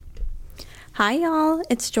Hi y'all,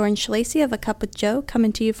 it's Jordan Shalacy of A Cup with Joe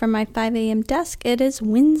coming to you from my 5 a.m. desk. It is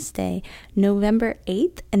Wednesday, November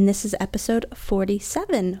 8th, and this is episode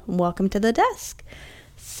 47. Welcome to the desk.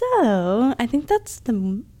 So, I think that's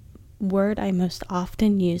the word I most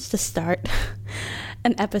often use to start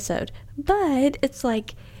an episode. But it's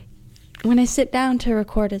like, when I sit down to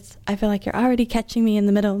record, I feel like you're already catching me in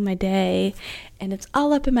the middle of my day, and it's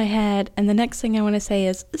all up in my head, and the next thing I want to say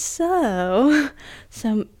is, so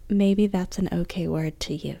maybe that's an okay word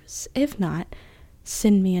to use. If not,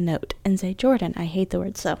 send me a note and say, Jordan, I hate the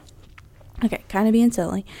word so. Okay, kind of being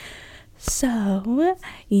silly. So,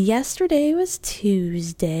 yesterday was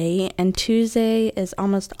Tuesday, and Tuesday is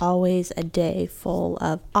almost always a day full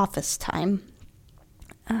of office time.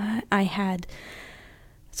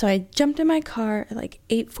 So I jumped in my car at like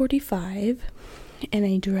 8:45 and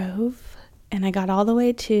I drove and I got all the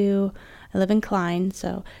way I live in Klein,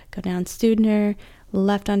 so go down Studner,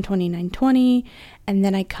 left on 2920, and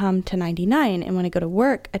then I come to 99, and when I go to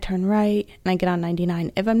work, I turn right and I get on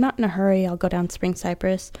 99. If I'm not in a hurry, I'll go down Spring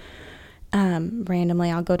Cypress. Randomly,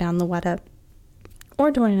 I'll go down Louetta or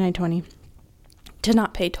 2920 to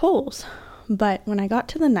not pay tolls. But when I got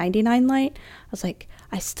to the 99 light, I was like,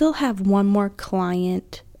 I still have one more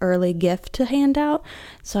client early gift to hand out.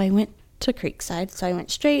 So I went to Creekside. So I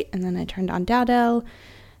went straight, and then I turned on Dowdell,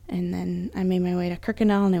 and then I made my way to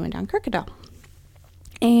Kirkendall, and I went down Kirkendall.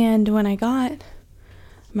 And when I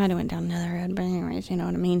might have went down another road, but anyways, you know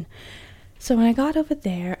what I mean. So when I got over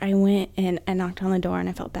there, I went and I knocked on the door, and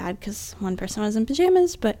I felt bad because one person was in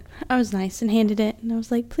pajamas, but I was nice and handed it. And I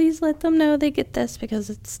was like, please let them know they get this because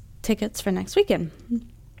it's tickets for next weekend.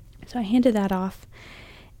 So I handed that off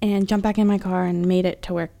and jumped back in my car and made it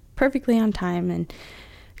to work perfectly on time and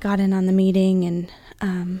got in on the meeting.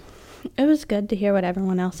 And it was good to hear what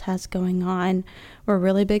everyone else has going on. We're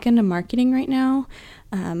really big into marketing right now.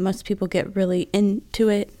 Most people get really into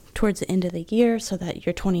it towards the end of the year so that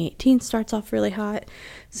your 2018 starts off really hot.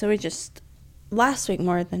 So we just, last week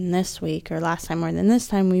more than this week, or last time more than this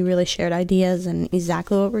time, we really shared ideas and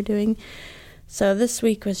exactly what we're doing. So this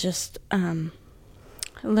week was just a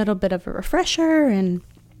little bit of a refresher, and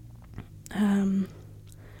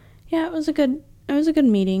yeah, it was a good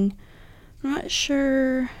meeting. I'm not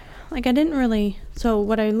sure, so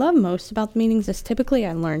what I love most about the meetings is typically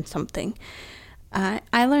I learn something.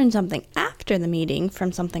 I learned something after the meeting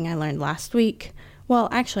from something I learned last week. Well,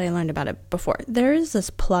 actually, I learned about it before. There is this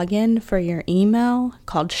plugin for your email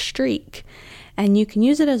called Streak, and you can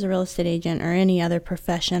use it as a real estate agent or any other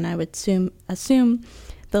profession. I would assume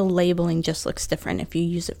the labeling just looks different if you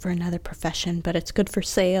use it for another profession, but it's good for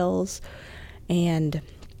sales and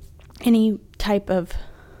any type of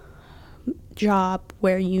job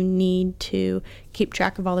where you need to keep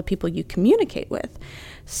track of all the people you communicate with.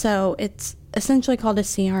 So it's essentially called a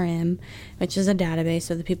CRM, which is a database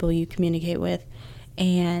of the people you communicate with.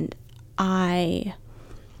 And I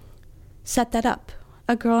set that up.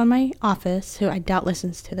 A girl in my office, who I doubt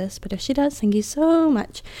listens to this, but if she does, thank you so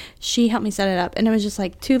much. She helped me set it up, and it was just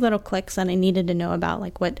like 2 little clicks that I needed to know about,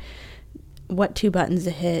 like what 2 buttons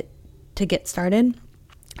to hit to get started.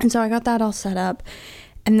 And so I got that all set up,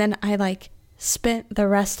 and then I spent the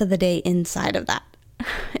rest of the day inside of my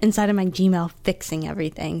Gmail fixing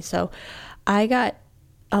everything. So I got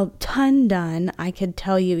a ton done. I could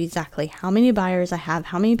tell you exactly how many buyers I have,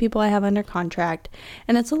 how many people I have under contract,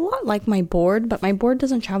 and it's a lot like my board, but my board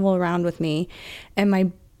doesn't travel around with me, and my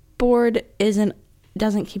board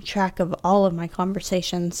doesn't keep track of all of my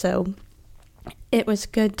conversations. So it was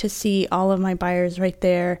good to see all of my buyers right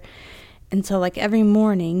there. And so every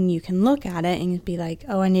morning you can look at it and be like,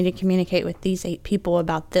 oh, I need to communicate with these 8 people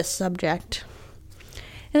about this subject.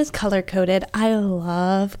 It is color coded. I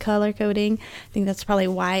love color coding. I think that's probably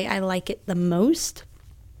why I like it the most.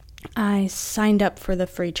 I signed up for the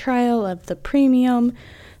free trial of the premium.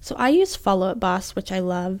 So I use Follow Up Boss, which I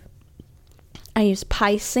love. I use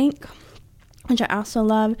PieSync, which I also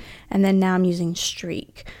love. And then now I'm using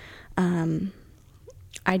Streak.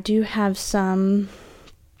 I do have some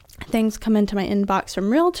things come into my inbox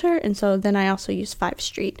from Realtor, and so then I also use 5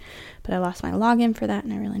 Street, but I lost my login for that,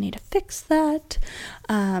 and I really need to fix that.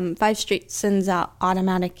 5 Street sends out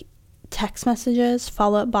automatic text messages.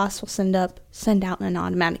 Follow Up Boss will send out an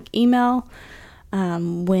automatic email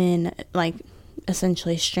when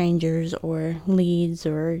essentially strangers or leads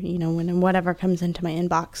or when whatever comes into my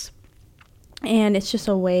inbox. And it's just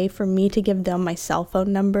a way for me to give them my cell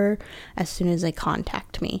phone number as soon as they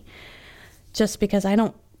contact me, just because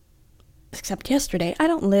except yesterday, I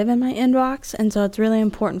don't live in my inbox, and so it's really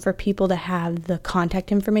important for people to have the contact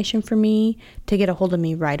information for me to get a hold of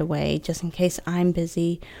me right away, just in case I'm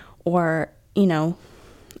busy or,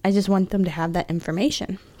 I just want them to have that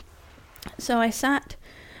information. So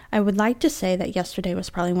I would like to say that yesterday was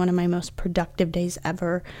probably one of my most productive days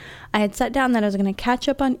ever. I had sat down that I was going to catch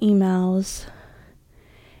up on emails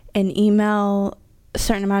and email a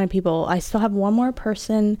certain amount of people. I still have one more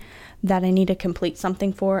person that I need to complete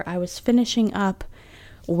something for. I was finishing up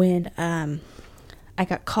when I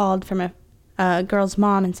got called from a girl's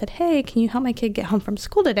mom and said, hey, can you help my kid get home from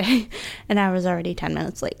school today? And I was already 10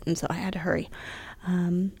 minutes late, and so I had to hurry.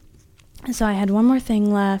 So I had one more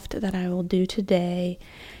thing left that I will do today.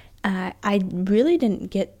 I really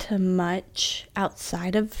didn't get to much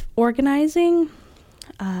outside of organizing.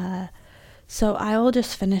 So I will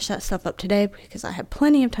just finish that stuff up today because I have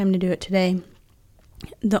plenty of time to do it today.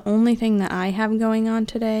 The only thing that I have going on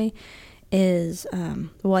today is,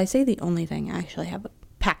 I say the only thing, I actually have a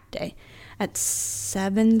packed day. At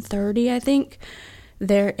 7:30, I think,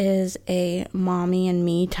 there is a mommy and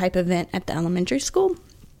me type event at the elementary school.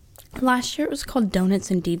 Last year it was called Donuts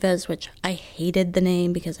and Divas, which I hated the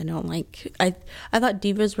name because I don't like, I thought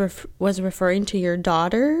Divas was referring to your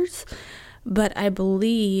daughters, but I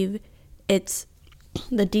believe it's,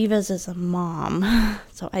 the Divas is a mom.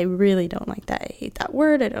 So I really don't like that. I hate that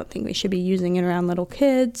word. I don't think we should be using it around little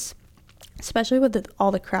kids, especially with all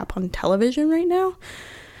the crap on television right now.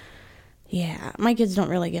 Yeah, my kids don't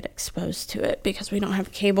really get exposed to it because we don't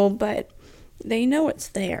have cable, but they know it's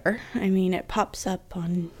there. I mean, it pops up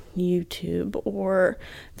on YouTube or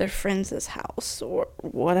their friend's house or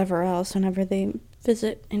whatever else whenever they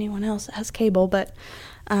visit anyone else that has cable. But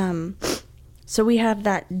so we have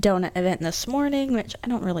that donut event this morning, which I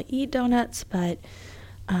don't really eat donuts, but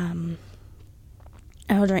I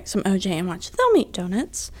will drink some OJ and watch them eat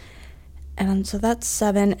donuts. And so that's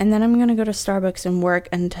 7, and then I'm going to go to Starbucks and work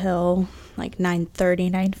until like 9:30,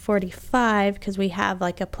 9:45, because we have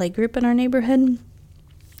like a play group in our neighborhood.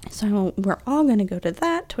 So we're all going to go to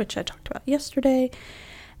that, which I talked about yesterday.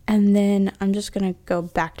 And then I'm just going to go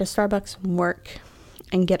back to Starbucks and work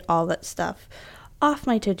and get all that stuff off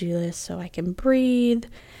my to-do list so I can breathe.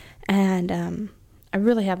 And I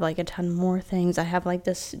really have like a ton more things. I have like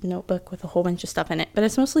this notebook with a whole bunch of stuff in it, but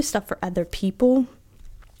it's mostly stuff for other people.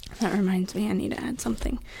 That reminds me, I need to add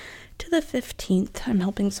something to the 15th. I'm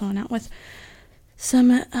helping someone out with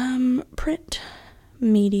some print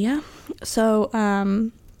media. So,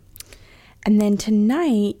 and then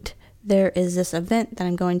tonight there is this event that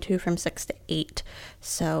I'm going to from 6 to 8.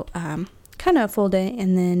 So, kind of a full day.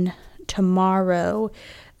 And then tomorrow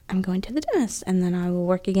I'm going to the dentist, and then I will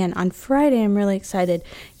work again. On Friday, I'm really excited.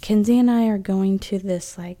 Kenzie and I are going to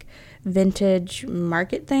this like vintage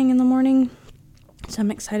market thing in the morning. So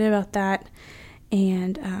I'm excited about that.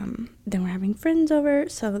 And then we're having friends over.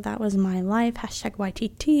 So that was my life.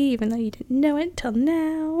 #YTT, even though you didn't know it till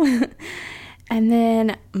now. And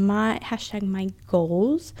then my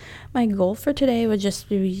goals. My goal for today would just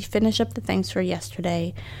be finish up the things for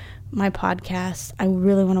yesterday. My podcast. I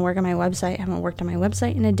really want to work on my website. I haven't worked on my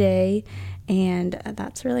website in a day. And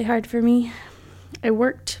that's really hard for me. I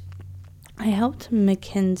helped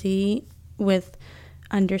Mackenzie with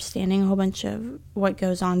understanding a whole bunch of what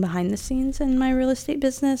goes on behind the scenes in my real estate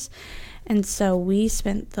business. And so we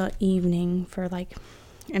spent the evening for like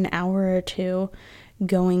an hour or two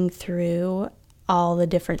going through all the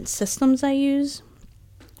different systems I use.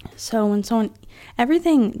 So when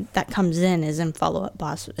everything that comes in is in Follow Up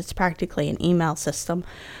Boss. It's practically an email system,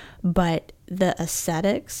 but the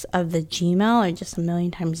aesthetics of the Gmail are just a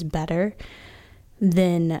million times better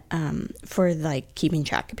than for like keeping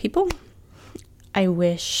track of people. I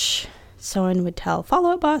wish someone would tell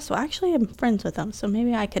Follow Up Boss. Well, actually, I'm friends with them, so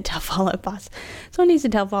maybe I could tell Follow Up Boss. Someone needs to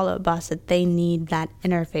tell Follow Up Boss that they need that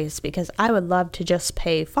interface, because I would love to just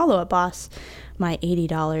pay Follow Up Boss my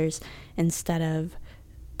 $80 instead of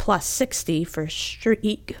plus $60 for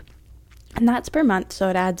Streak. And that's per month, so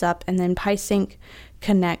it adds up. And then PieSync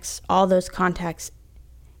connects all those contacts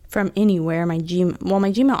from anywhere. My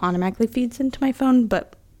Gmail automatically feeds into my phone,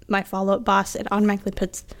 but my Follow Up Boss, it automatically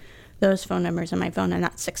puts those phone numbers on my phone, and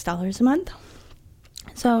that's $6 a month.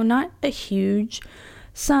 So not a huge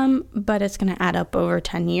sum, but it's going to add up over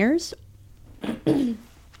 10 years.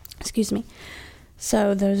 Excuse me.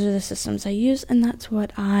 So those are the systems I use, and that's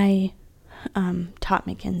what I taught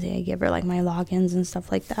Mackenzie. I give her like my logins and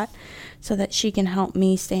stuff like that so that she can help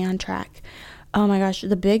me stay on track. Oh my gosh,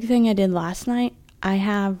 the big thing I did last night, I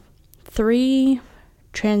have 3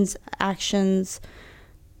 transactions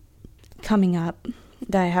coming up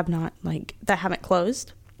that I have not that haven't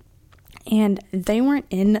closed, and they weren't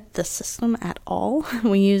in the system at all.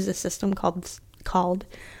 We use a system called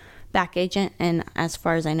Back Agent, and as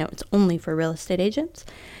far as I know, it's only for real estate agents,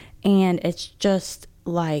 and it's just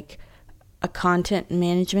like a content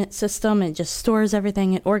management system. It just stores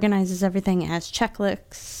everything. It organizes everything. It has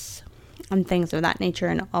checklists and things of that nature.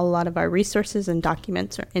 And a lot of our resources and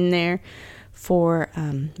documents are in there for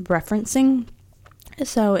referencing.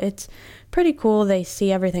 So it's pretty cool. They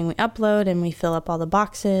see everything we upload, and we fill up all the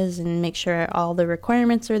boxes and make sure all the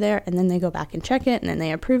requirements are there. And then they go back and check it, and then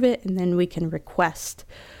they approve it. And then we can request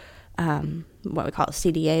what we call a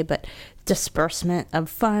CDA, but disbursement of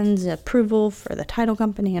funds, approval for the title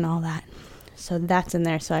company and all that. So that's in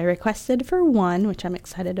there. So I requested for one, which I'm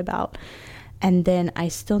excited about. And then I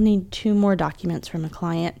still need 2 more documents from a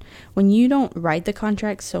client. When you don't write the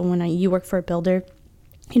contract, so when you work for a builder,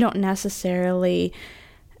 you don't necessarily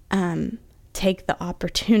take the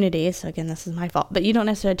opportunity, so again, this is my fault, but you don't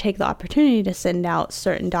necessarily take the opportunity to send out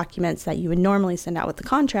certain documents that you would normally send out with the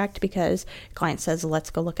contract, because the client says, let's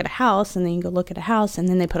go look at a house, and then you go look at a house, and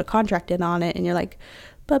then they put a contract in on it, and you're like,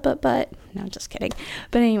 but, no, just kidding.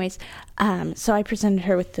 But anyways, so I presented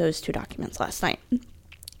her with those 2 documents last night.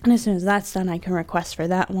 And as soon as that's done, I can request for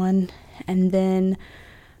that one. And then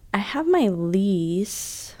I have my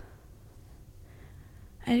lease.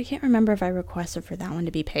 I can't remember if I requested for that one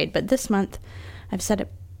to be paid, but this month, I've said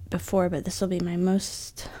it before, but this will be my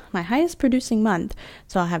highest producing month.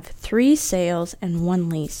 So I'll have 3 sales and 1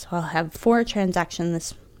 lease. So I'll have 4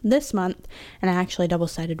 transactions this month, and I actually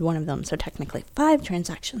double-sided one of them. So technically 5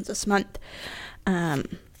 transactions this month.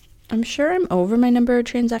 I'm sure I'm over my number of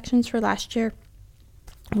transactions for last year.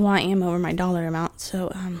 Well, I am over my dollar amount.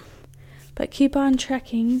 So, but keep on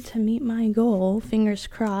trekking to meet my goal. Fingers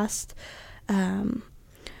crossed.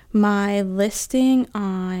 My listing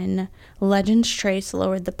on Legends Trace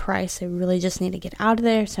lowered the price. I really just need to get out of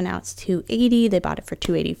there. So now it's $280. They bought it for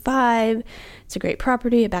 $285. It's a great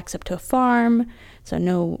property. It backs up to a farm. So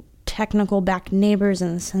no technical back neighbors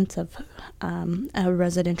in the sense of a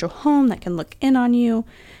residential home that can look in on you.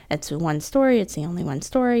 It's 1 story. It's the only 1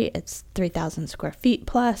 story. It's 3,000 square feet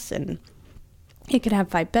plus, and it could have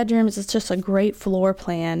 5 bedrooms. It's just a great floor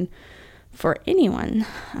plan for anyone.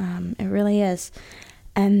 It really is.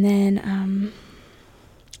 And then,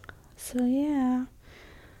 so yeah,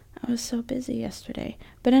 I was so busy yesterday,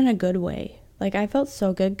 but in a good way. Like, I felt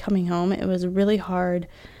so good coming home. It was really hard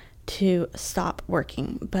to stop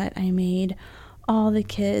working, but I made all the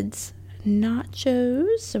kids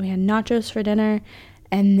nachos. So we had nachos for dinner,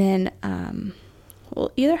 and then,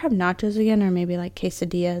 we'll either have nachos again or maybe like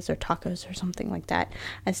quesadillas or tacos or something like that.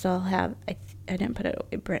 I still have, I didn't put it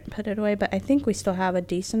away, Brent put it away, but I think we still have a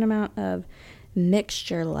decent amount of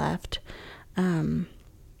mixture left.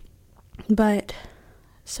 But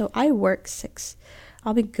so I work 6,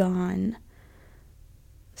 I'll be gone,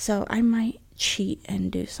 so I might cheat and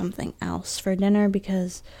do something else for dinner,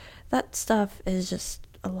 because that stuff is just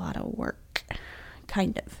a lot of work,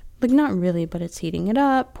 kind of. Like, not really, but it's heating it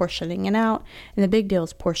up, portioning it out, and the big deal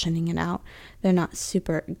is portioning it out. They're not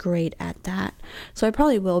super great at that, so I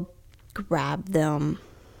probably will grab them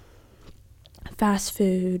fast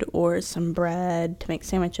food or some bread to make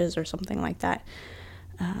sandwiches or something like that.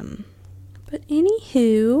 But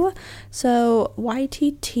anywho, so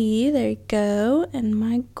YTT, there you go. And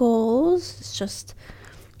my goals is just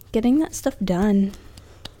getting that stuff done.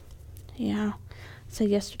 Yeah. So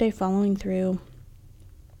yesterday, following through.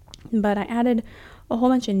 But I added a whole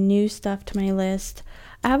bunch of new stuff to my list.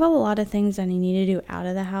 I have a lot of things that I need to do out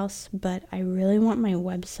of the house, but I really want my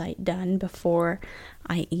website done before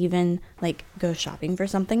I even go shopping for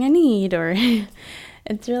something I need, or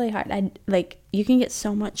it's really hard. You can get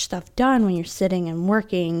so much stuff done when you're sitting and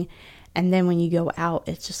working, and then when you go out,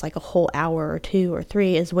 it's just like a whole hour or 2 or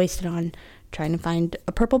 3 is wasted on trying to find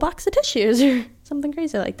a purple box of tissues or something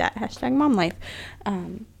crazy like that. #momlife.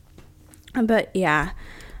 But yeah,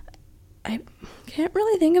 I can't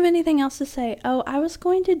really think of anything else to say. Oh, I was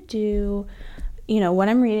going to do, what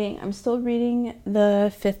I'm reading. I'm still reading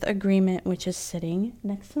the 5th Agreement, which is sitting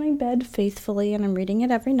next to my bed faithfully, and I'm reading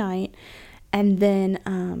it every night. And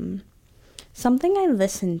then something I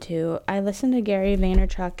listened to Gary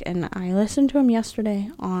Vaynerchuk, and I listened to him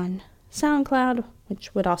yesterday on SoundCloud,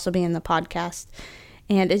 which would also be in the podcast.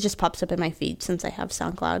 And it just pops up in my feed since I have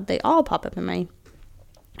SoundCloud. They all pop up in my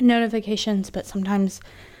notifications, but sometimes,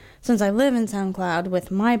 since I live in SoundCloud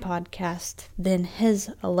with my podcast, then his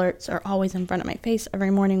alerts are always in front of my face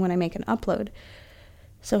every morning when I make an upload.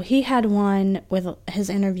 So he had one with his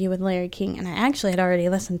interview with Larry King, and I actually had already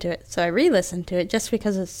listened to it. So I re-listened to it just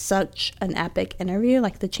because it's such an epic interview.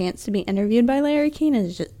 Like, the chance to be interviewed by Larry King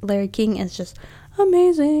is just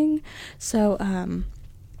amazing. So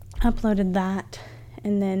uploaded that,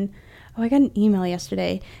 and then I got an email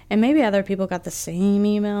yesterday, and maybe other people got the same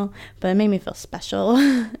email, but it made me feel special.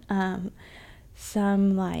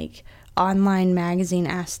 Some online magazine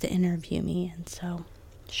asked to interview me, and so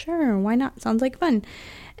sure, why not? Sounds like fun.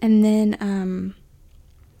 And then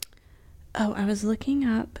I was looking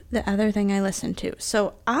up the other thing I listened to.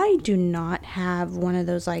 So I do not have one of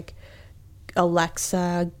those like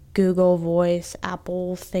Alexa, Google Voice,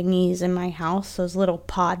 Apple thingies in my house, those little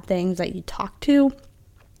pod things that you talk to.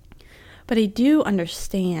 But I do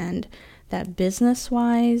understand that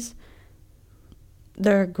business-wise,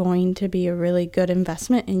 they're going to be a really good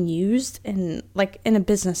investment and used in a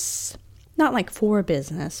business, not like for a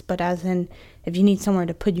business, but as in if you need somewhere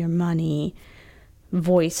to put your money,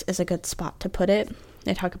 voice is a good spot to put it.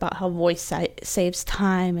 They talk about how voice saves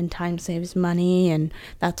time and time saves money, and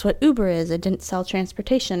that's what Uber is. It didn't sell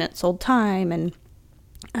transportation, it sold time.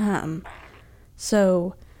 And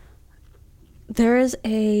so there is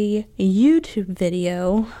a YouTube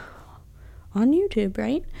video on YouTube,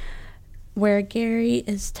 right, where Gary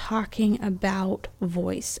is talking about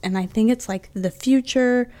voice, and I think it's like the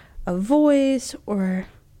future of voice or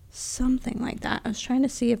something like that. I was trying to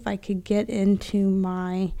see if I could get into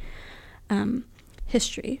my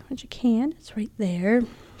history, which I can. It's right there.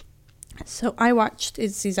 So I watched,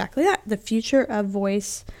 it's exactly that, the future of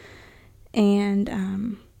voice,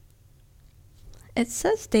 and it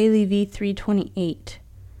says Daily V328.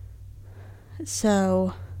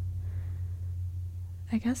 So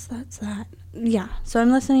I guess that's that. Yeah, so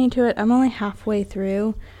I'm listening to it. I'm only halfway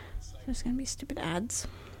through. There's going to be stupid ads.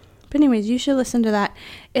 But anyways, you should listen to that.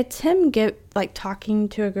 It's him talking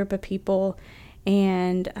to a group of people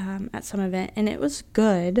and at some event, and it was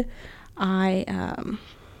good.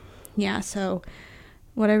 So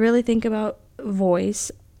what I really think about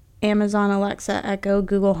voice, Amazon, Alexa, Echo,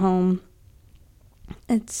 Google Home,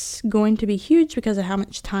 it's going to be huge because of how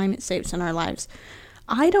much time it saves in our lives.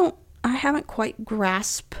 I haven't quite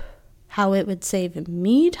grasped how it would save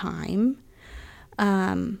me time.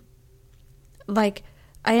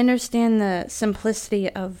 I understand the simplicity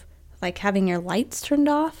of having your lights turned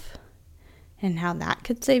off and how that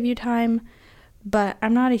could save you time, but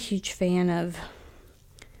I'm not a huge fan of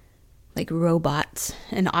robots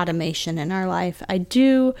and automation in our life.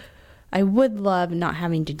 I would love not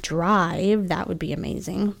having to drive. That would be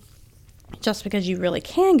amazing, just because you really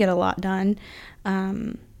can get a lot done.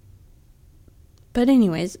 But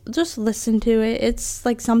anyways, just listen to it. It's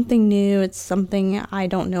something new. It's something I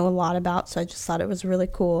don't know a lot about, so I just thought it was really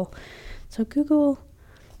cool. So Google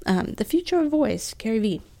The Future of Voice, Gary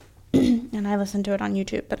Vee. And I listened to it on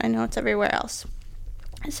YouTube, but I know it's everywhere else.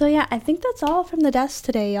 So yeah, I think that's all from the desk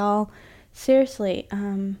today, y'all. Seriously,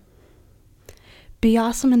 be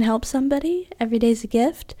awesome and help somebody. Every day's a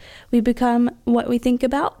gift. We become what we think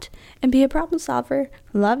about, and be a problem solver.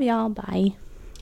 Love y'all. Bye.